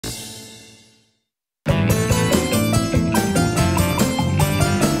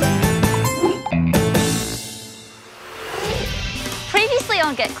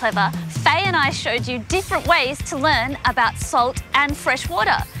get clever, Faye and I showed you different ways to learn about salt and fresh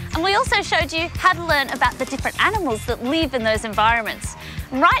water. And we also showed you how to learn about the different animals that live in those environments.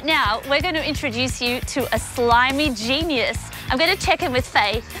 Right now, we're going to introduce you to a slimy genius. I'm going to check in with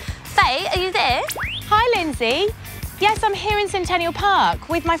Faye. Faye, are you there? Hi, Lindsay. Yes, I'm here in Centennial Park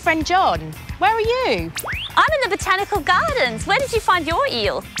with my friend John. Where are you? I'm in the Botanical Gardens. Where did you find your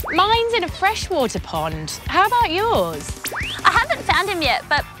eel? Mine's in a freshwater pond. How about yours? I haven't found him yet,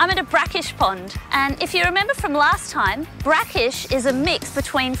 but I'm at a brackish pond. And if you remember from last time, brackish is a mix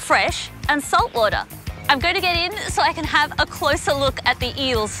between fresh and salt water. I'm going to get in so I can have a closer look at the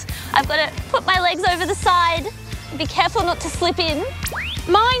eels. I've got to put my legs over the side and be careful not to slip in.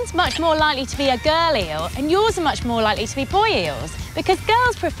 Mine's much more likely to be a girl eel and yours are much more likely to be boy eels because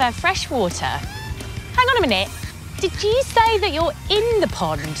girls prefer fresh water. Hang on a minute. Did you say that you're in the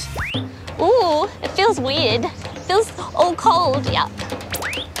pond? Ooh, it feels weird. It feels all cold, yeah.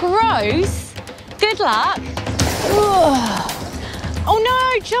 Gross. Good luck. Oh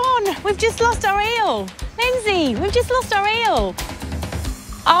no, John, we've just lost our eel. Lindsay, we've just lost our eel.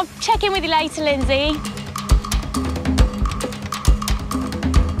 I'll check in with you later, Lindsay.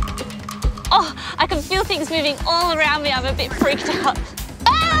 Oh, I can feel things moving all around me. I'm a bit freaked out.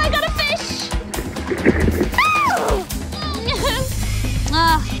 Ah, I got a fish!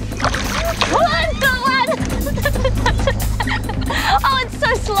 Got one! Oh, it's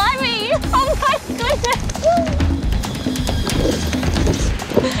so slimy! Oh my goodness!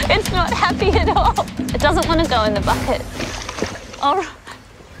 It's not happy at all. It doesn't want to go in the bucket. All right.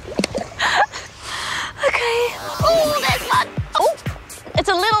 Okay. Oh, there's one. Oh, it's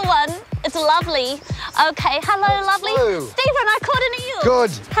a little one. It's lovely. Okay, hello, lovely. Hello. Stephen, I caught an eel.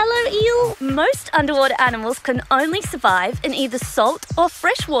 Good. Hello, eel. Most underwater animals can only survive in either salt or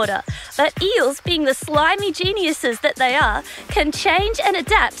fresh water. But eels, being the slimy geniuses that they are, can change and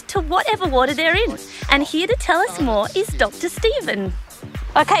adapt to whatever water they're in. And here to tell us more is Dr. Stephen.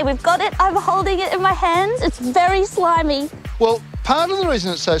 Okay, we've got it. I'm holding it in my hands. It's very slimy. Well, part of the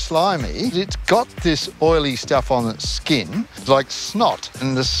reason it's so slimy is it's got this oily stuff on its skin, like snot,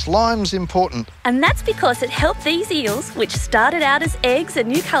 and the slime's important. And that's because it helped these eels, which started out as eggs in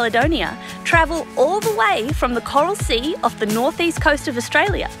New Caledonia, travel all the way from the Coral Sea off the northeast coast of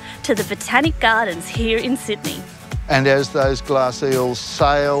Australia to the Botanic Gardens here in Sydney. And as those glass eels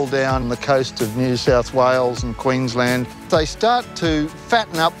sail down the coast of New South Wales and Queensland, they start to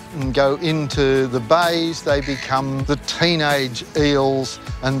fatten up and go into the bays. They become the teenage eels,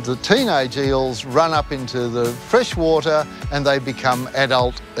 and the teenage eels run up into the fresh water and they become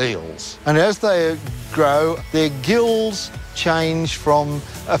adult eels. And as they grow, their gills change from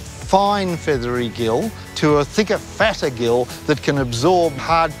a fine feathery gill to a thicker, fatter gill that can absorb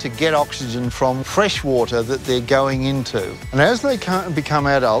hard-to-get oxygen from fresh water that they're going into. And as they become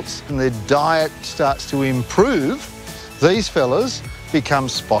adults and their diet starts to improve, these fellas become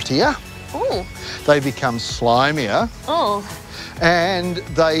spottier. Ooh. They become slimier. Oh. And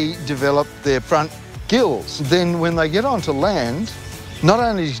they develop their front gills. Then when they get onto land, not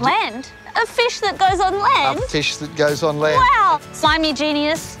only... Land? A fish that goes on land? A fish that goes on land. Wow. Slimy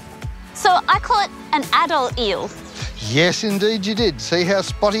genius. So I call it an adult eel. Yes, indeed you did. See how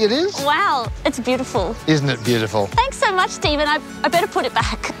spotty it is? Wow, it's beautiful. Isn't it beautiful? Thanks so much, Stephen. I better put it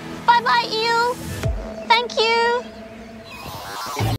back. Bye-bye, eel. Thank you.